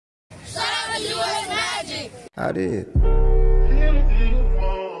U.S. Magic. I did.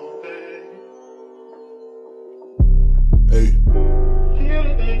 Hey.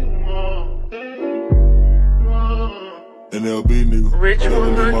 NLB nigga. Rich Never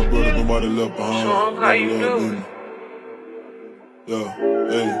one, leave my huh? brother, nobody left behind. Show 'em how you Never do left it. Yeah,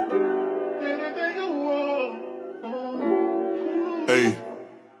 hey. Hey.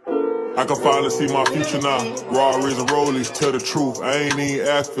 I can finally see my future now. Raw reason rollies, tell the truth. I ain't even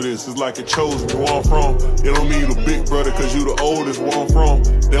asked for this. It's like it chose me where I'm from. It don't mean you the big brother, cause you the oldest where I'm from.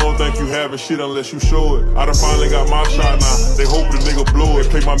 They don't think you having shit unless you show it. I done finally got my shot now. They hope the nigga blow it.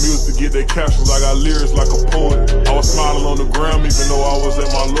 Play my music to get their captions. I got lyrics like a poet. I was smiling on the gram even though I was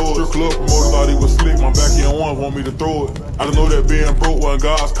at my lowest. Strip club promoter thought he was slick. My backhand ones want me to throw it. I don't know that being broke when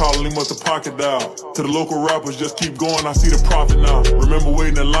God's calling, he must have pocket dial. To the local rappers, just keep going, I see the profit now. Remember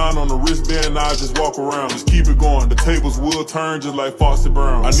waiting in line on the wristband, now I just walk around. Just keep it going, the tables will turn just like Foster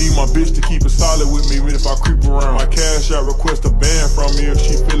Brown. I need my bitch to keep it solid with me even if I creep around. My cash out request a band from me if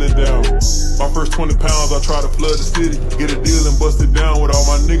she feeling down. My first 20 pounds, I try to flood the city. Get a deal and bust it down with all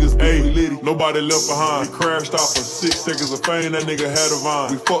my niggas, ayy, litty. Nobody left behind. He crashed off for 6 seconds of fame, that nigga had a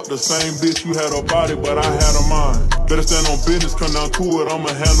vine. We fucked the same bitch, you had her body, but I had her mind. Better stand on business, come down to it, I'ma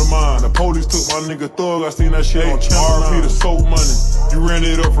handle mine. The police took my nigga thug, I seen that shit on channel 9. RP the soap money. You ran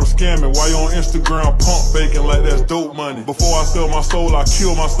it up from scamming, why you on Instagram pump faking like that's dope money? Before I sell my soul, I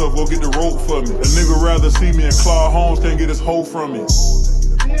kill myself, go get the rope for me. A nigga rather see me in Claude Holmes, can't get his hoe from me.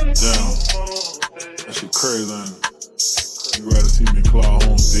 Damn, that shit crazy, ain't it? You rather see me in Claude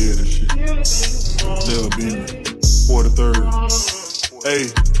Holmes dead and shit. Nell Beamen, 43rd.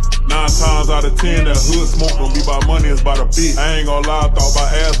 Hey. 9 times out of 10, that hood smoke don't be by money, it's by the beat. I ain't gonna lie, I thought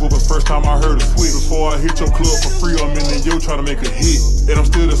about ass whooping first time I heard a switch. Before I hit your club for free, I'm in the yo trying to make a hit. And I'm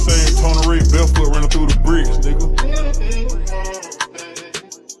still the same Tony Ray, barefoot running through the bricks, nigga.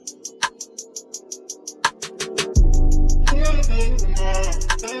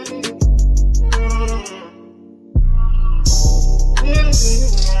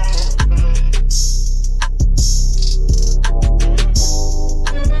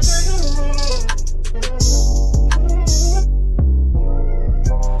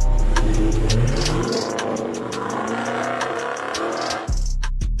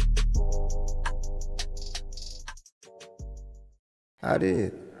 I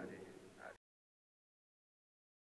did.